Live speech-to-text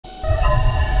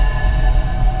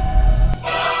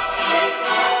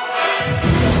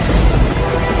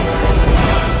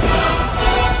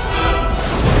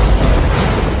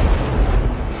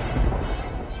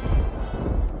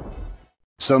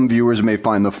Some viewers may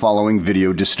find the following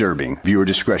video disturbing. Viewer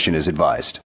discretion is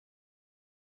advised.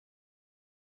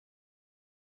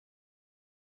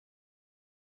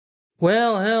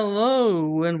 Well,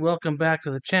 hello, and welcome back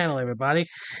to the channel, everybody.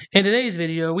 In today's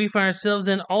video, we find ourselves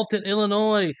in Alton,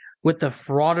 Illinois, with the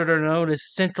frauditor known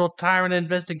as Central Tyrant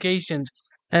Investigations,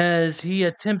 as he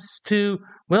attempts to,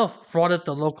 well, fraud at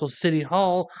the local city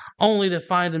hall, only to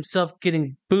find himself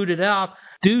getting booted out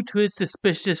due to his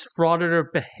suspicious frauditor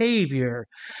behavior.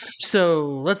 So,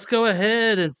 let's go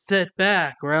ahead and sit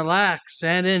back, relax,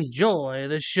 and enjoy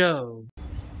the show.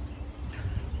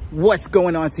 What's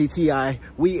going on, CTI?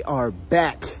 We are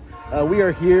back. We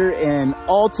are here in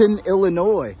Alton,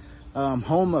 Illinois,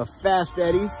 home of Fast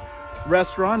Eddie's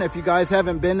restaurant. If you guys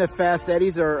haven't been to Fast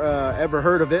Eddie's or ever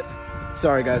heard of it,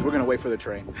 sorry guys, we're gonna wait for the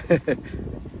train.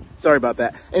 Sorry about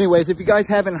that. Anyways, if you guys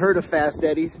haven't heard of Fast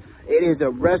Eddie's, it is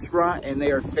a restaurant and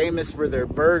they are famous for their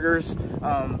burgers.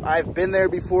 I've been there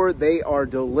before. They are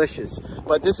delicious.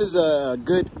 But this is a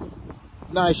good,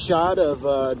 nice shot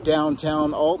of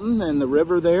downtown Alton and the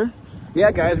river there.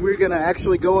 Yeah, guys, we're gonna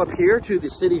actually go up here to the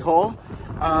city hall.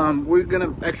 We're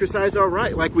gonna exercise our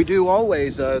right, like we do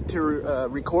always, to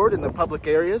record in the public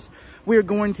areas. We're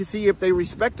going to see if they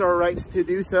respect our rights to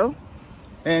do so.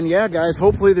 And yeah, guys,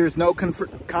 hopefully there's no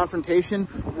confrontation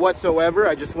whatsoever.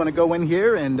 I just want to go in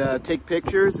here and take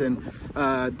pictures and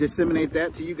disseminate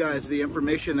that to you guys, the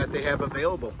information that they have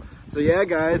available. So yeah,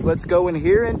 guys, let's go in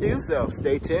here and do so.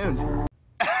 Stay tuned.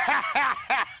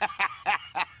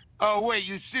 Oh, wait,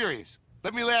 you serious?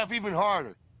 Let me laugh even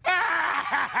harder.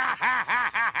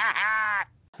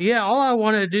 Yeah, all I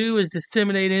want to do is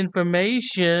disseminate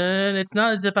information. It's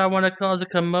not as if I want to cause a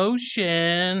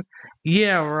commotion.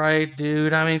 Yeah, right,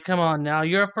 dude. I mean, come on now.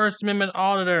 You're a First Amendment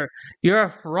auditor. You're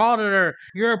a frauditor.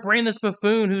 You're a brainless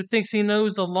buffoon who thinks he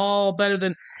knows the law better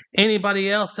than anybody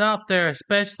else out there,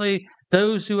 especially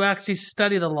those who actually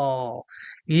study the law.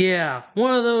 Yeah,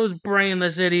 one of those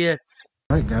brainless idiots.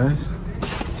 All right, guys.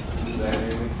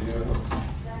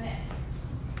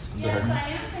 Yes, I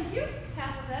am. Thank you.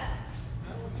 Half of that.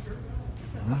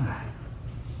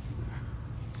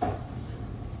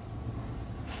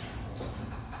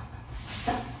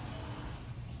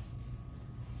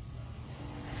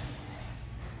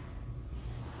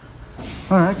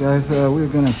 All right, guys, we're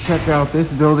gonna check out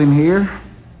this building here.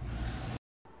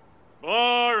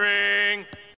 Boring.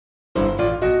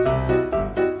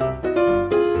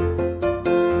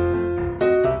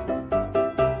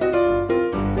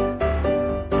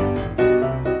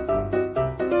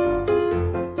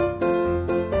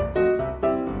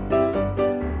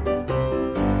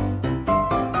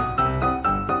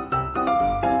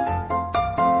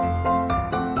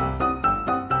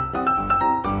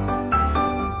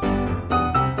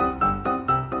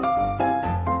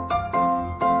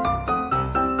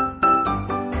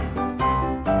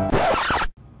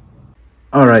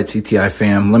 All right, CTI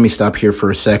fam, let me stop here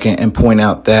for a second and point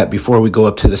out that before we go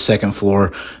up to the second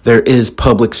floor, there is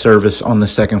public service on the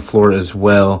second floor as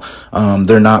well.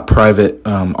 They're not private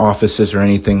offices or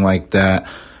anything like that.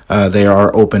 They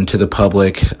are open to the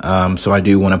public, so I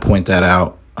do want to point that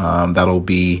out. That'll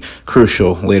be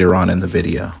crucial later on in the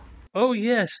video. Oh,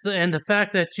 yes, and the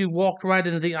fact that you walked right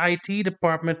into the IT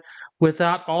department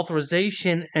without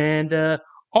authorization and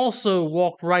also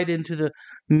walked right into the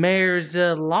mayor's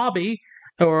lobby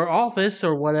or office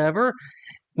or whatever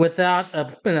without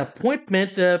an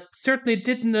appointment certainly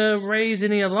didn't raise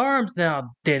any alarms now,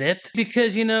 did it?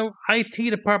 Because, you know, IT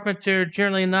departments are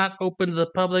generally not open to the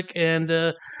public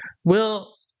and,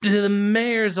 well, the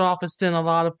mayor's office in a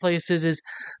lot of places is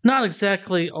not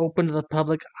exactly open to the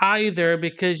public either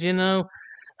because, you know,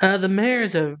 the mayor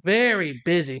is a very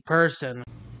busy person.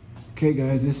 Okay,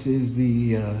 guys, this is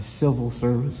the Civil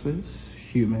Services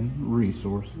Human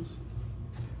Resources.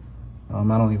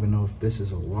 I don't even know if this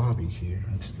is a lobby here.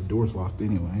 The door's locked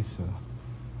anyway, so.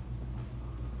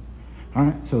 All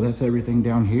right, so that's everything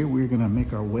down here. We're gonna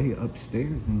make our way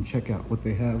upstairs and check out what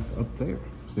they have up there.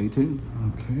 Stay tuned.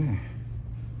 Okay.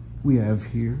 We have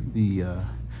here the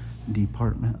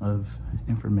Department of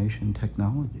Information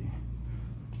Technology.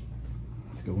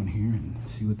 Let's go in here and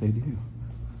see what they do.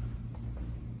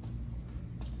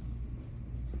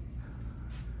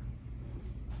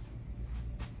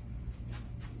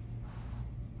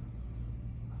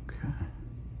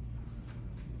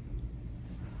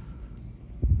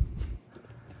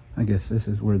 I guess this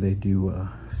is where they do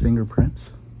fingerprints.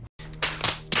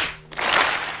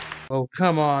 Oh,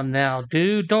 come on now,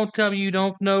 dude. Don't tell me you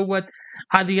don't know what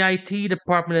the IT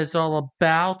department is all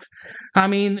about. I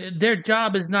mean, their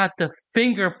job is not to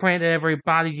fingerprint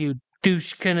everybody, you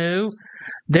douche canoe.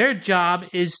 Their job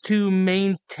is to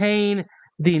maintain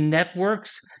the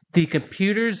networks, the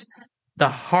computers, the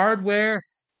hardware,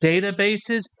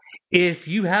 databases. If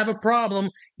you have a problem,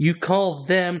 you call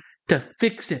them to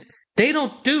fix it. They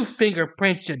don't do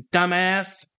fingerprints, you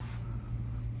dumbass.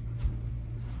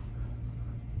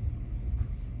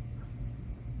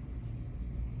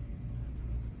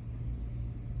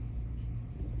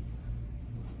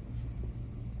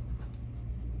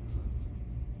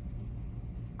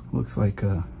 Looks like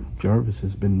Jarvis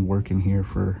has been working here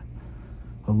for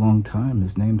a long time.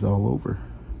 His name's all over.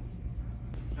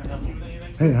 Can I help you with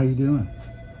anything? Hey, how you doing?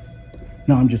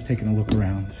 No, I'm just taking a look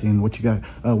around, seeing what you got.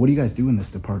 What do you guys do in this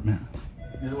department?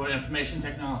 What information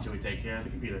technology we take care of the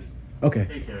computers. Okay,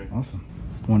 Take care. awesome.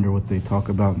 Wonder what they talk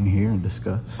about in here and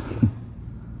discuss.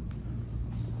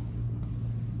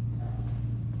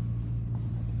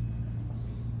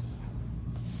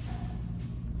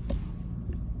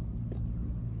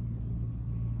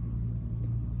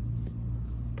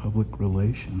 Public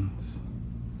relations.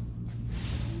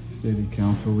 City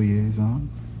council liaison.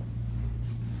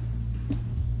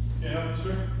 Yeah,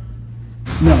 sir.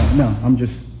 No, I'm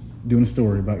just doing a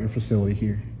story about your facility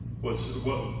here. What?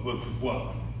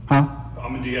 Huh? I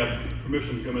mean, do you have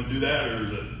permission to come and do that, or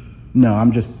is it? No,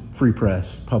 I'm just free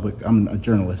press, public. I'm a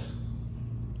journalist.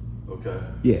 Okay.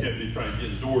 Yeah. Did you try and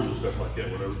get doors and stuff like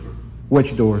that, whatever?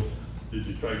 Which doors? Did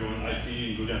you try going IT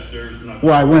and go downstairs? Or not?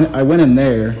 Well, I went in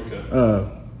there.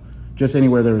 Okay. Just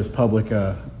anywhere there was public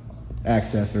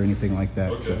access or anything like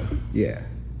that. Okay. So, yeah.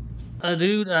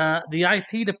 Dude, the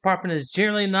IT department is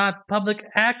generally not public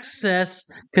access,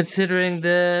 considering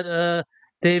that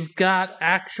they've got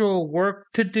actual work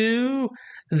to do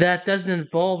that doesn't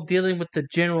involve dealing with the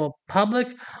general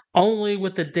public, only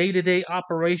with the day-to-day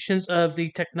operations of the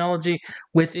technology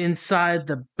inside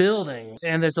the building.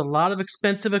 And there's a lot of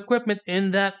expensive equipment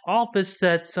in that office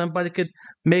that somebody could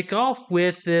make off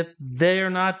with if they're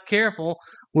not careful,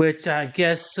 which I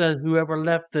guess whoever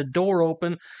left the door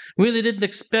open really didn't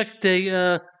expect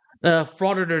a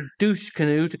frauditor douche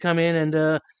canoe to come in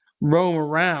and roam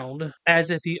around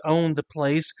as if he owned the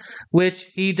place, which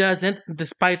he doesn't,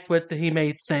 despite what he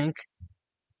may think.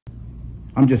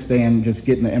 I'm just saying, just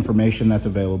getting the information that's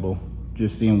available.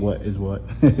 Just seeing what is what.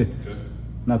 Okay.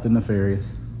 Nothing nefarious.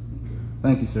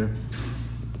 Thank you, sir.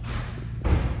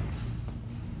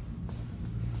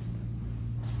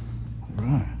 All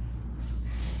right.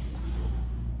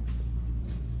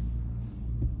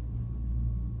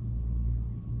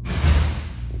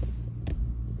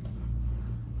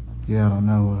 Yeah, I don't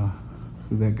know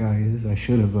who that guy is. I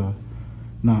should have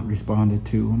not responded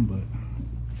to him, but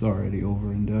it's already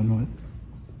over and done with.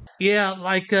 Yeah,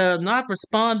 like not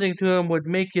responding to him would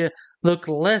make you look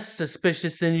less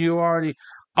suspicious than you already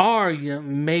are, you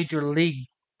major league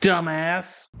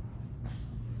dumbass.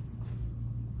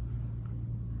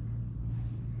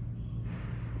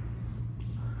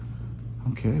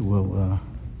 Okay, well,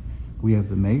 we have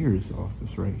the mayor's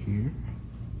office right here.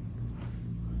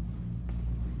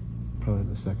 Probably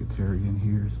the secretary in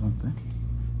here or something.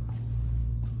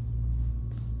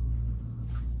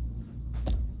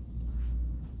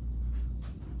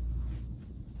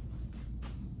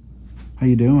 How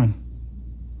you doing?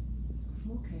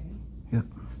 Okay. Yep.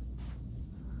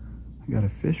 I got a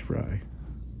fish fry.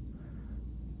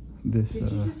 This,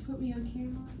 Did you just put me on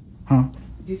camera? Huh?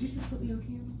 Did you just put me on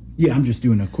camera? Yeah, I'm just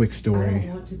doing a quick I story. don't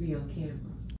want to be on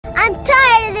camera. I'm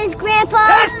tired of this, Grandpa.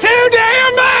 That's too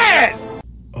damn bad!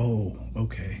 Oh,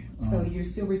 okay. So you're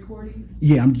still recording?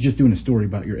 Yeah, I'm just doing a story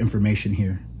about your information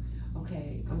here.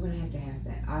 Okay, I'm gonna have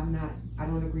that. I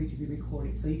don't agree to be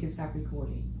recorded, so you can stop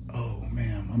recording. Oh,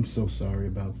 ma'am, I'm so sorry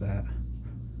about that.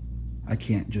 I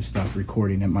can't just stop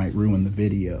recording. It might ruin the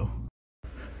video.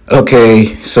 Okay,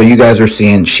 so you guys are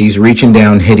seeing she's reaching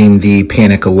down, hitting the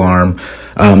panic alarm.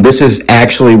 This is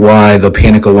actually why the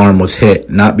panic alarm was hit,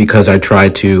 not because I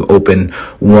tried to open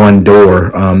one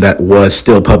door that was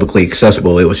still publicly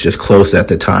accessible. It was just closed at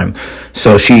the time.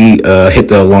 So she hit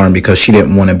the alarm because she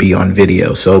didn't want to be on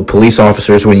video. So police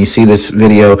officers, when you see this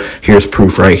video, here's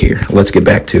proof right here. Let's get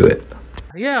back to it.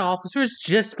 Yeah, officers,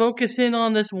 just focus in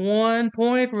on this one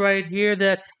point right here,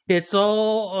 that it's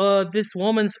all this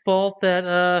woman's fault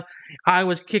that I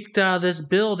was kicked out of this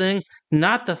building,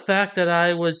 not the fact that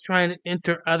I was trying to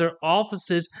enter other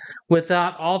offices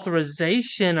without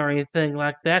authorization or anything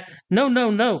like that.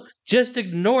 No. Just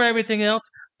ignore everything else.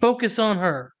 Focus on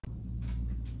her.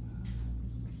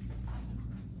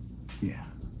 Yeah.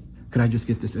 Could I just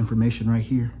get this information right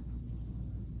here?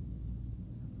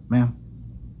 Ma'am?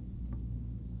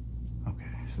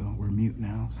 So we're mute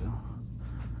now, so.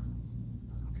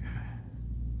 Okay.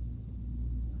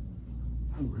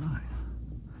 All right.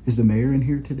 Is the mayor in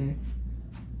here today?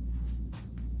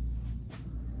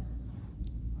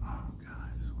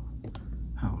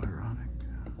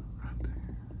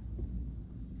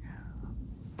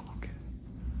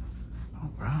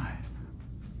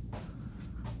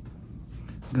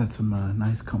 Got some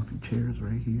nice comfy chairs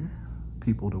right here.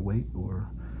 People to wait, or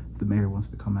if the mayor wants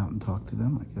to come out and talk to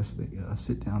them, I guess they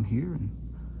sit down here and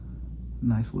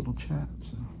nice little chat.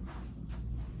 So.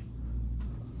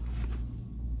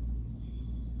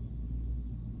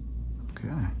 Okay.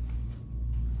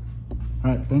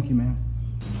 All right, thank you, man.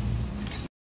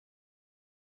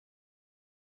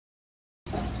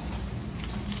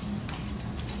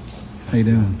 How you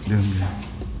doing? Doing good.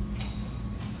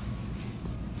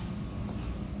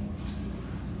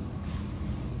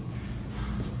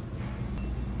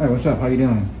 Hey, what's up? How you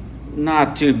doing?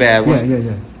 Not too bad.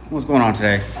 Yeah. What's going on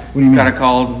today? What do you mean? Got a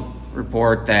call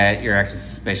report that you're acting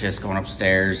suspicious, going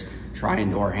upstairs,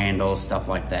 trying door handles, stuff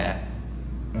like that.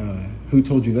 Who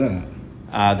told you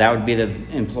that? That would be the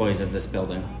employees of this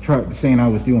building. Saying I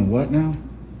was doing what now?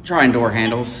 Trying door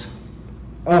handles.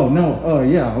 Oh, no. Oh,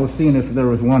 yeah. I was seeing if there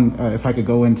was one, if I could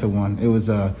go into one. It was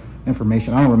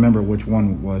information. I don't remember which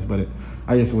one it was, but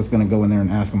I just was going to go in there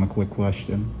and ask them a quick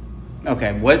question.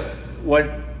 Okay. What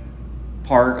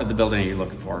part of the building are you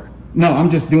looking for? No, I'm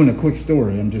just doing a quick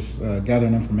story. I'm just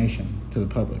gathering information to the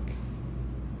public.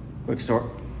 Quick story?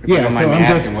 Yeah,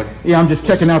 I'm just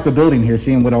checking out the building here,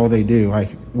 seeing what all they do.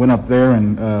 I went up there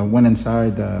and went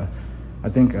inside. I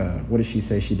think, what did she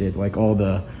say she did? Like all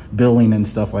the billing and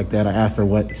stuff like that. I asked her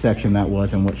what section that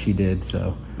was and what she did.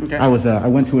 So okay. I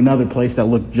went to another place that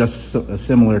looked just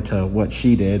similar to what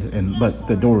she did, but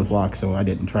the door was locked, so I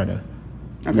didn't try to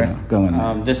go in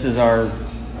there. This is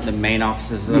the main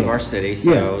offices of our city,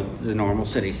 so the normal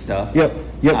city stuff. Yep.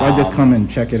 I just come and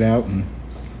check it out. And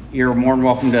you're more than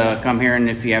welcome to come here, and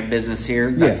if you have business here,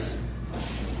 that's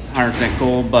 100%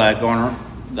 cool. But going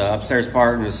the upstairs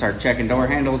part and start checking door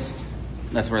handles,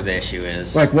 that's where the issue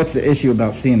is. Like, what's the issue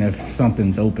about seeing if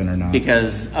something's open or not?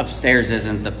 Because upstairs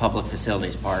isn't the public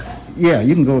facilities part. Yeah,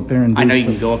 you can go up there and I know you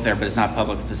can go up there, but it's not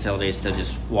public facilities to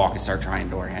just walk and start trying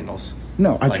door handles.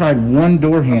 No, I tried one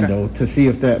door handle to see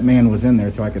if that man was in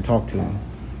there so I could talk to him.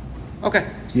 Okay.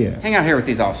 Yeah. Hang out here with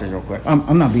these officers real quick.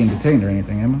 I'm not being detained or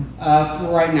anything, am I?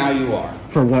 For right now, you are.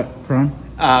 For what crime?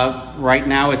 Right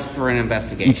now, it's for an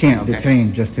investigation. You can't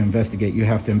detain just to investigate. You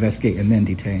have to investigate and then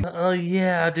detain.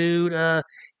 Yeah, dude.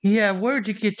 Where'd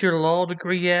you get your law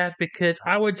degree at? Because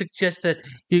I would suggest that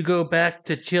you go back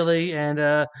to Chile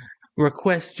and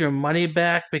request your money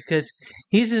back, because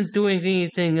he isn't doing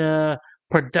anything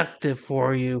productive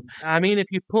for you. I mean, if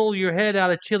you pull your head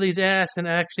out of Chile's ass and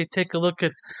actually take a look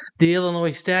at the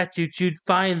Illinois statutes, you'd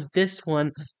find this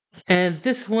one. And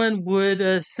this one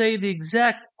would say the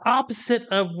exact opposite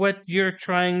of what you're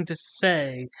trying to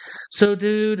say. So,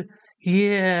 dude,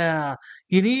 you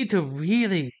need to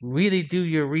really, really do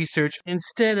your research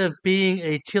instead of being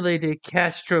a Chile de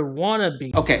Castro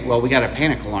wannabe. Okay, well, we got a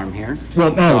panic alarm here. Well,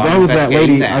 no, that was that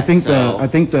lady. I think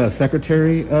the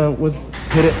secretary was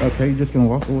hit it. Okay, you're just gonna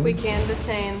walk away. We can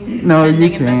detain. No,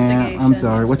 you can't. I'm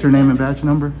sorry. What's your name and badge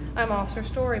number? I'm Officer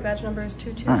Story. Badge number is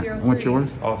 2203. All right, what's yours?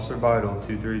 Officer Vital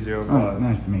 2305. Oh,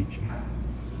 nice to meet you.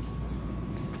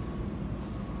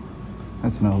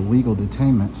 That's an illegal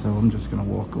detainment, so I'm just gonna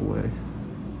walk away.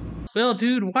 Well,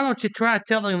 dude, why don't you try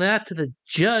telling that to the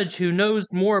judge who knows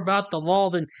more about the law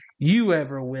than you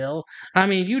ever will? I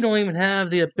mean, you don't even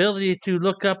have the ability to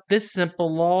look up this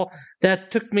simple law that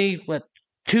took me,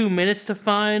 2 minutes to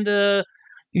find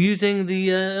using the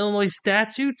Illinois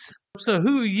statutes? So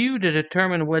who are you to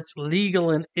determine what's legal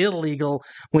and illegal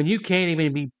when you can't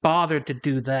even be bothered to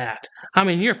do that? I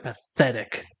mean, you're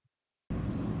pathetic.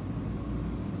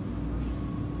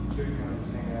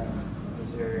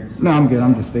 No, I'm good.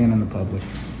 I'm just staying in the public.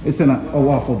 It's in a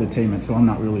lawful detainment, so I'm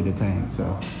not really detained,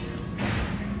 so.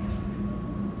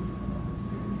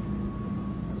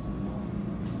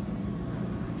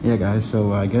 Yeah, guys,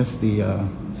 so I guess the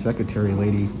secretary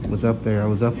lady was up there. I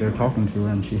was up there talking to her,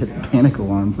 and she hit the panic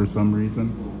alarm for some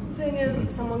reason. The thing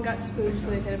is, someone got spooked,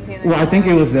 so they hit a panic Well, alarm. I think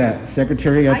it was that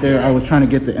secretary up there. I was trying to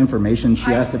get the information.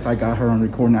 She asked if I got her on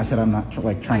recording. I said I'm not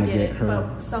trying to get her.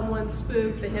 But someone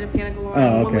spooked, they hit a panic alarm.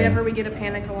 Oh, okay. Whenever we get a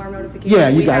panic alarm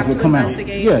notification, you guys would come out.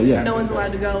 Yeah. No one's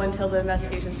allowed to go until the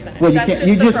investigation's finished. Well,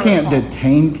 you just can't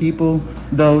detain people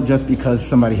though just because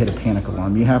somebody hit a panic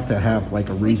alarm. You have to have like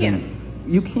a reason.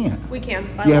 You can't. We can.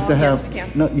 You have to have. Yes, we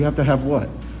can. No, you have to have what?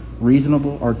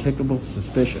 Reasonable, articulable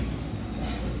suspicion.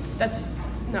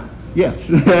 No. Yes.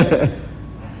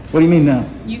 What do you mean no?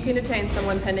 You can detain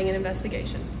someone pending an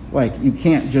investigation. Like, you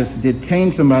can't just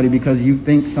detain somebody because you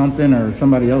think something or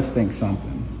somebody else thinks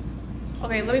something.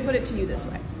 Okay, let me put it to you this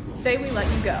way. Say we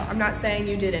let you go. I'm not saying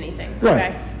you did anything,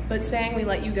 right. Okay? But saying we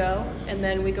let you go, and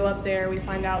then we go up there, we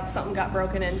find out something got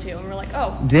broken into, and we're like,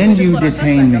 oh. Then you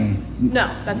detain me. No,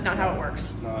 that's not how it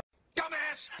works.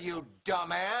 You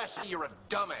dumbass. You're a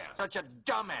dumbass. Such a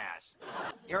dumbass.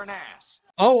 You're an ass.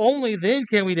 Oh, only then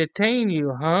can we detain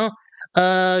you, huh?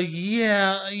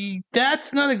 Yeah,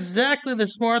 that's not exactly the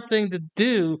smart thing to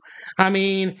do. I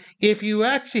mean, if you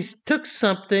actually took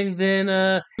something,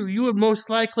 then, you would most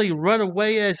likely run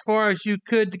away as far as you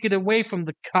could to get away from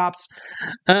the cops,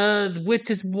 which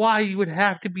is why you would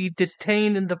have to be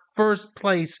detained in the first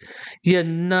place, you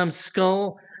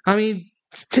numbskull. I mean,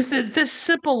 just this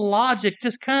simple logic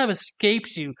just kind of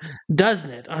escapes you,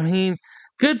 doesn't it? I mean,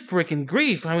 good freaking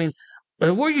grief. I mean,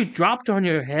 were you dropped on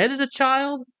your head as a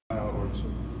child?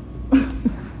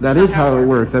 That is how it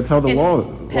works. That's how the law.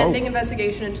 Pending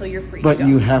investigation until you're free. But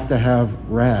you have to have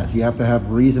RAS. You have to have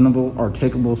reasonable,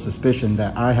 articulable suspicion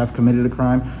that I have committed a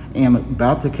crime, am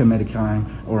about to commit a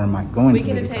crime, or am I going to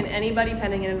commit a crime. We can detain anybody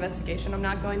pending an investigation. I'm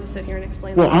not going to sit here and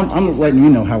explain. Well, I'm letting you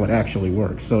know how it actually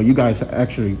works. So you guys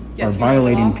actually are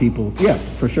violating people. Yeah,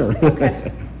 for sure.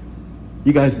 Okay.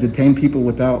 You guys detain people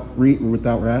without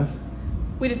RAS?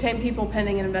 We detain people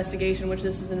pending an investigation, which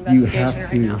this is an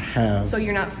investigation right now. So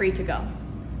you're not free to go.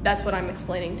 That's what I'm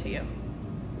explaining to you.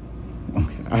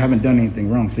 Okay. I haven't done anything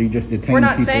wrong, so you just detain people. We're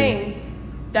not saying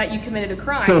that you committed a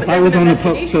crime. So if I was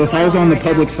on the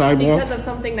public sidewalk, because of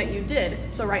something that you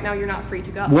did, so right now you're not free to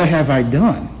go. What have I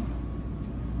done?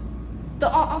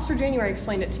 The Officer January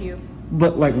explained it to you.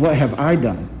 But like, what have I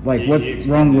done? Like, what's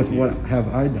wrong with what have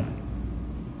I done?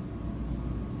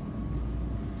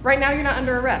 Right now you're not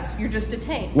under arrest. You're just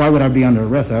detained. Why would I be under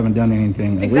arrest? I haven't done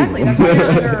anything exactly. illegal. That's why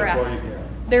you're under arrest.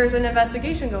 There's an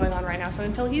investigation going on right now, so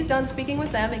until he's done speaking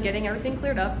with them and getting everything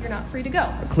cleared up, you're not free to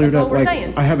go. That's all we're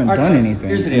saying. I haven't done anything.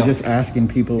 Here's the deal. I'm just asking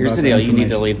people. Here's the deal. You need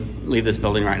to leave this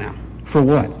building right now. For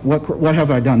what? What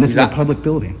have I done? This is a public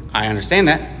building. I understand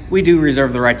that. We do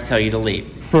reserve the right to tell you to leave.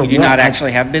 For you do not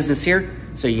actually have business here,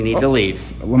 so you need to leave.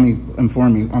 Let me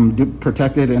inform you. I'm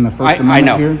protected in the First Amendment I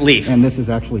know. here. Leave. And this is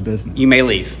actually business. You may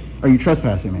leave. Are you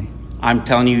trespassing me? I'm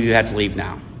telling you, you have to leave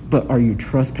now. But are you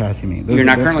trespassing me? You're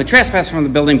not currently trespassing from the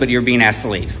building, but you're being asked to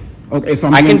leave. Okay, if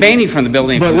I can ban you from the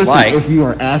building if you like. If you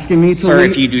are asking me to Sir,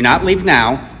 leave. if you do not leave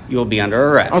now, you will be under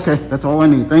arrest. Okay, that's all I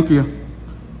need. Thank you.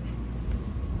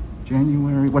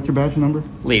 January. What's your badge number?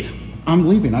 Leave. I'm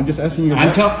leaving. I'm just asking you.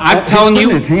 I'm telling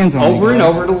you over and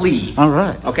over to leave. All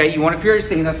right. Okay, you want to appear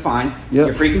scene, that's fine. Yep.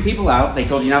 You're freaking people out. They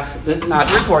told you not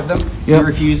to record them. Yep. You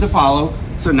refuse to follow.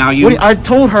 So now you... I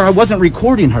told her I wasn't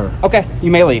recording her. Okay,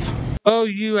 you may leave. Oh,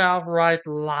 you outright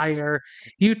liar.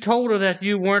 You told her that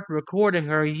you weren't recording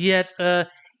her, yet,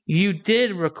 you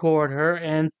did record her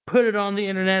and put it on the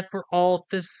internet for all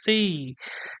to see.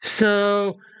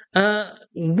 So,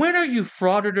 when are you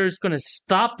frauditors gonna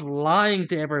stop lying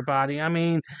to everybody? I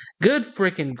mean, good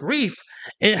freaking grief.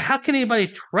 How can anybody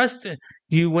trust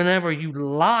you whenever you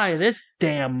lie this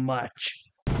damn much?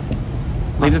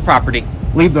 Leave the property.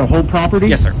 Leave the whole property?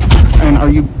 Yes, sir. And are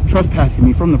you trespassing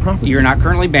me from the property? You're not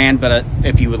currently banned, but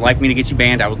if you would like me to get you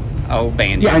banned, I'll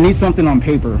ban you. Yeah, I need something on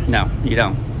paper. No, you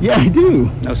don't. Yeah, I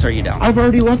do. No, sir, you don't. I've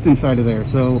already left inside of there,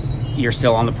 so... You're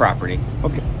still on the property.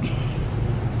 Okay.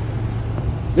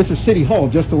 This is City Hall,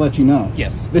 just to let you know.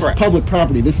 Yes, This is public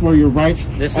property. This is where your rights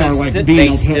are like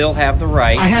being... They still have the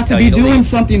right I have to be doing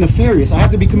something nefarious. I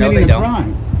have to be committing a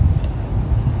crime.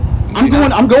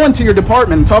 I'm going to your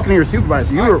department and talking to your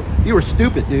supervisor. You were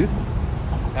stupid, dude.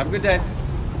 Have a good day.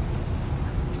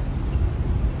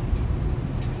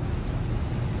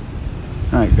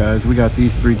 Alright guys, we got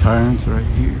these 3 tyrants right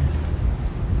here.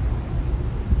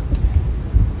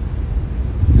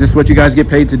 Is this what you guys get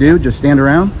paid to do? Just stand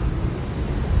around?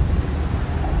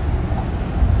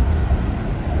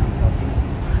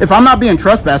 If I'm not being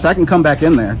trespassed, I can come back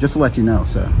in there, just to let you know,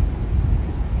 so.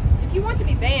 If you want to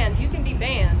be banned, you can be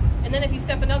banned. And then if you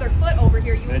step another foot over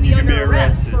here, you will be under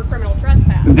arrest for criminal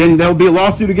trespass. Then there'll be a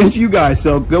lawsuit against you guys,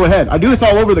 so go ahead. I do this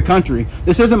all over the country.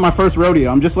 This isn't my first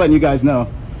rodeo. I'm just letting you guys know.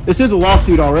 This is a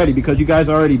lawsuit already because you guys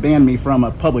already banned me from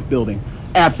a public building,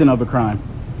 absent of a crime.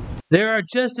 There are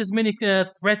just as many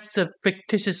threats of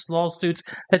fictitious lawsuits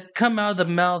that come out of the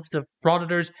mouths of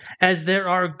frauditors as there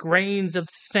are grains of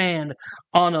sand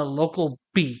on a local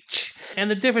beach. And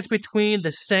the difference between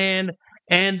the sand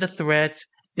and the threats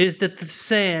is that the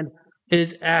sand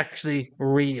is actually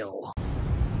real.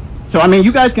 So I mean,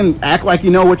 you guys can act like you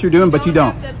know what you're doing, but you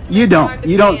don't. You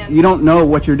don't know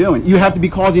what you're doing. You have to be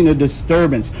causing a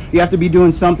disturbance. You have to be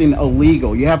doing something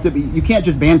illegal. You have to be. You can't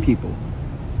just ban people.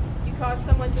 You cause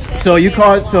someone to hit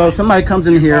So somebody comes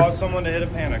in here. Cause someone to hit a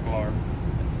panic alarm.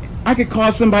 I could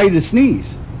cause somebody to sneeze.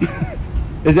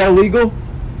 Is that legal?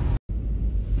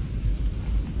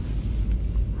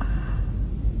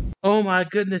 Oh my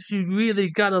goodness, you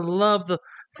really gotta love the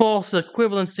false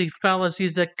equivalency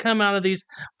fallacies that come out of these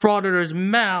frauditors'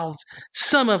 mouths.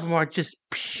 Some of them are just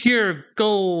pure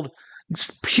gold,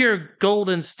 pure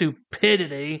golden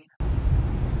stupidity.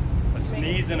 A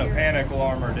sneeze and a panic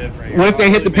alarm are different. What if they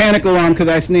hit the panic alarm because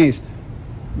I sneezed?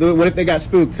 What if they got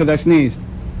spooked because I sneezed?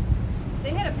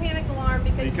 They hit a panic alarm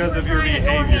because of you your were trying to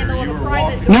door behavior, handle you a were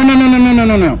private walking.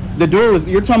 door. No. The door was,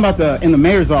 you're talking about in the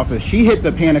mayor's office. She hit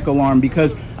the panic alarm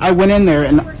because I went in there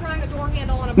and... You were trying to door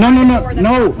handle on a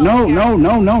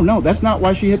private door. No. That's not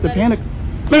why she hit the panic.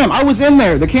 Ma'am, I was in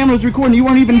there. The camera was recording. You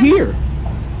weren't even here.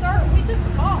 Sir, we took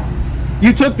the call.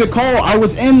 You took the call. I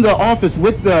was in the office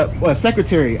with the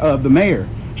secretary of the mayor.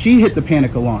 She hit the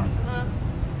panic alarm.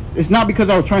 It's not because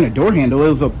I was trying to door handle. It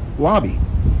was a lobby.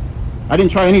 I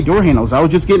didn't try any door handles. I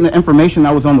was just getting the information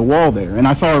that was on the wall there, and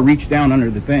I saw her reach down under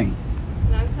the thing.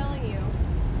 And I'm telling you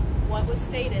what was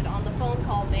stated on the phone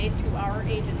call made to our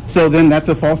agency. So then that's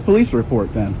a false police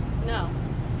report then? No.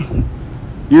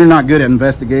 You're not good at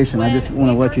investigation. I just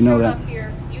want to let you know that. Up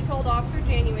here, you told Officer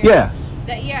January that,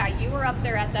 you were up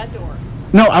there at that door.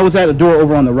 No, I was at a door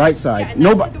over on the right side. Yeah, and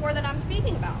that's the door that I'm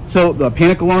speaking about. So the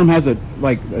panic alarm has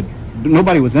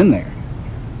nobody was in there.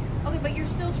 Okay, but you're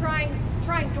still trying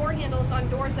door handles on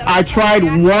doors that I tried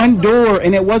one door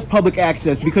and it was public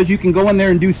access because you can go in there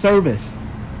and do service.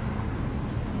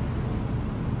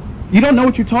 You don't know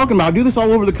what you're talking about. I do this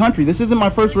all over the country. This isn't my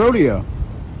first rodeo.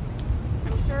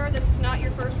 I'm sure this is not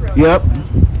your first rodeo. Yep.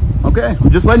 Okay,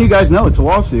 I'm just letting you guys know it's a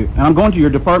lawsuit, and I'm going to your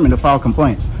department to file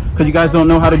complaints because you guys don't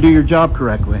know how to do your job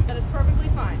correctly. That is perfectly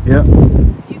fine. Yep.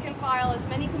 You can file as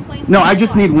many complaints. No, I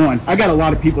just need one. I got a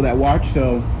lot of people that watch,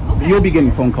 so you'll be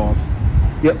getting phone calls.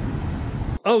 Yep.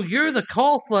 Oh, you're the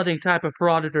call flooding type of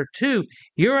frauditor too.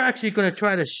 You're actually going to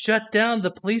try to shut down the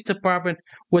police department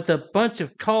with a bunch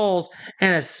of calls,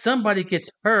 and if somebody gets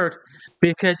hurt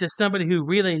because if somebody who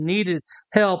really needed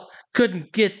help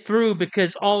couldn't get through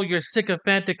because all your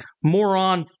sycophantic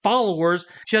moron followers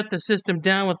shut the system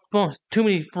down with too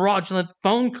many fraudulent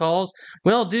phone calls,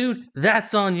 well, dude,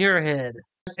 that's on your head.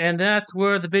 And that's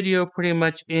where the video pretty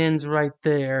much ends right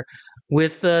there,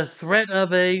 with the threat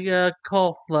of a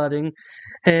call flooding.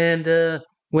 And,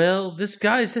 well, this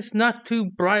guy's just not too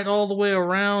bright all the way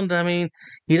around. I mean,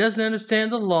 he doesn't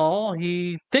understand the law.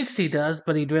 He thinks he does,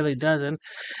 but he really doesn't.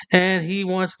 And he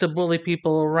wants to bully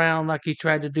people around like he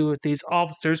tried to do with these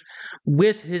officers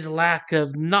with his lack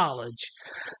of knowledge.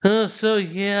 So,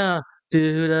 yeah,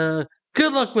 dude,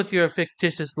 good luck with your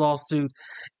fictitious lawsuit.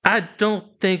 I don't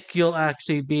think you'll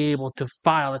actually be able to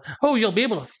file it. Oh, you'll be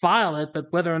able to file it, but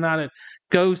whether or not it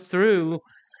goes through,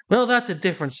 well, that's a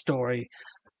different story.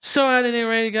 So at any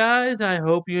rate, guys, I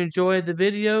hope you enjoyed the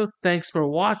video. Thanks for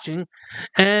watching,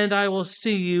 and I will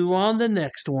see you on the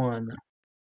next one.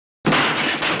 You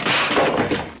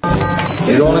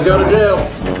don't want to go to jail.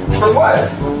 For what?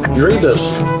 You read this.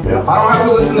 Yeah. I don't have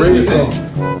to listen to anything.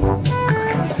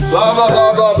 Blah, blah,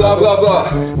 blah, blah, blah, blah, blah.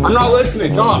 I'm not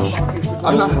listening. Gosh.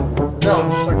 I'm not. No,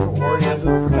 sexual oriented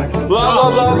protection. Blah,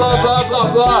 blah, blah, blah, blah,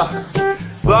 blah, blah.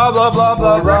 Blah, blah, blah,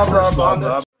 blah, blah, blah, blah,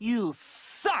 blah. You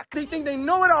suck. They think they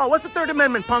know it all. What's the Third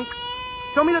Amendment, punk?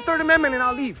 Tell me the Third Amendment and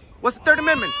I'll leave. What's the Third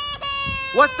Amendment?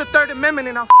 What's the Third Amendment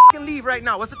and I'll f***ing leave right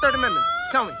now. What's the Third Amendment?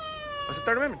 Tell me. What's the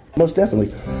Third Amendment? Most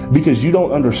definitely. Because you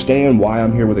don't understand why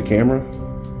I'm here with a camera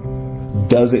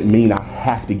doesn't mean I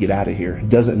have to get out of here.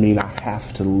 Doesn't mean I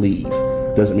have to leave.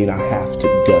 Doesn't mean I have to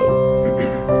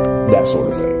go. That sort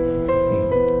of thing.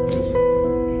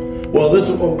 Well, this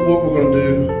is what we're going to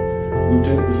do,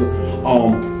 Lieutenant.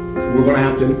 We're going to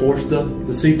have to enforce the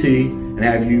CT and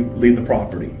have you leave the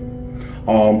property.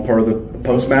 Per the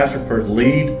postmaster, per the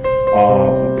lead,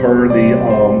 per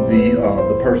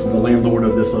the person, the landlord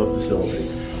of this facility.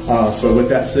 So with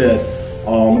that said,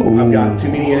 I've got too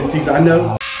many entities I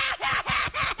know.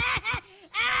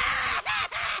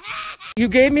 You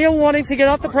gave me a warning to get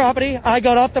off the property. I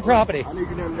got off the property. I need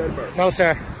your name and date of birth. No,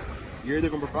 sir. You're either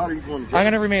going to provide or you're going to jail. I'm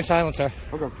going to remain silent, sir.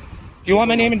 Okay. Do you want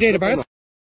my name and date of birth?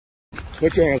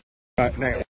 Put your hands right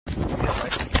now.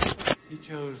 He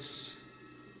chose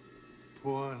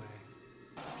poorly.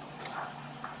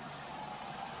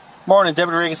 Morning,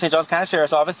 Deputy Reagan, St. Johns County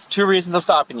Sheriff's Office. 2 reasons I'm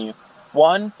stopping you.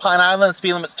 1, Pine Island,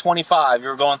 speed limit's 25. You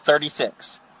were going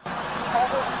 36.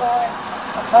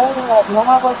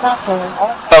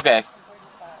 Okay.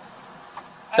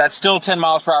 That's still 10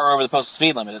 miles per hour over the posted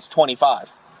speed limit. It's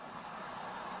 25.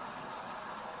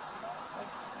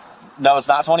 No, it's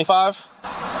not 25? So,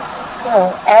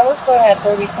 I was going at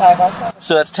 35.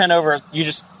 So that's 10 over. You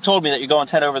just told me that you're going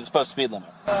 10 over the posted speed limit.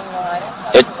 No, I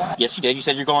didn't tell you that. Yes, you did. You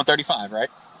said you're going 35, right?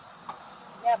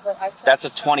 Yeah, but I said that's a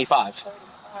 25.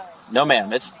 35. No,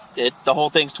 ma'am. It's the whole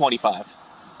thing's 25.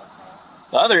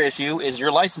 The other issue is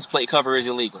your license plate cover is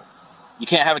illegal. You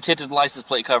can't have a tinted license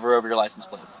plate cover over your license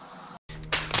plate.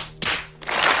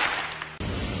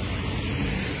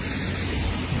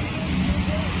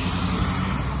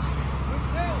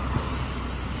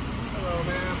 Hello,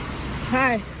 ma'am.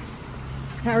 Hi.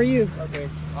 How are you? Okay,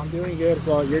 I'm doing good.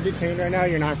 Well, you're detained right now.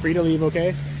 You're not free to leave,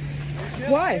 okay?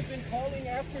 Why? I've been calling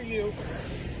after you.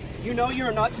 You know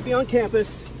you're not to be on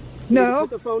campus. No. Put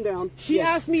the phone down. She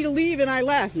asked me to leave and I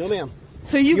left. No, ma'am.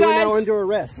 So you guys are now under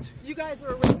arrest. You guys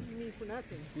are arresting me for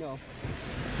nothing. No.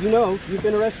 You know you've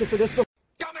been arrested for this before.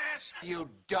 Dumbass! You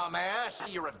dumbass!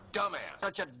 You're a dumbass.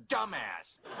 Such a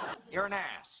dumbass. You're an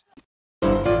ass.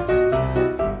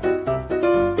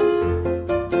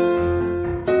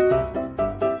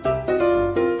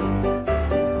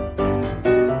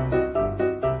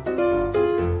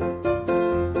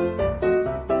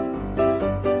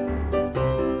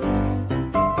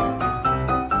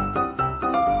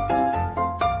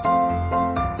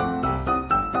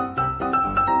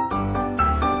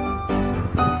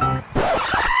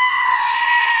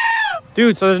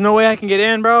 Dude, so there's no way I can get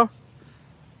in, bro?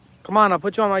 Come on, I'll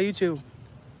put you on my YouTube.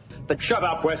 But shut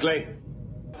up, Wesley.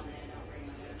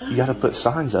 You gotta put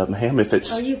signs up, ma'am, if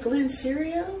it's... Are you Glenn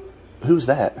Serio? Who's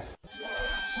that?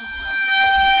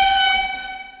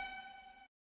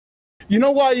 You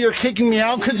know why you're kicking me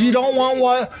out? Because you don't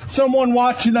want someone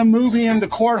watching a movie in the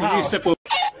courthouse.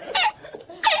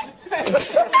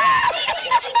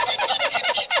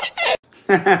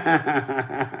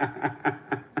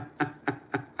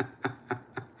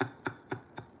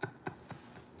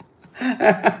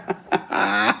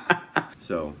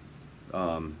 So,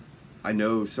 I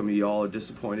know some of y'all are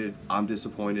disappointed. I'm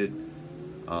disappointed.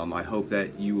 I hope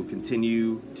that you will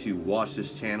continue to watch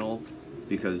this channel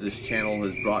because this channel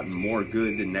has brought more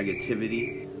good than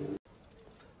negativity.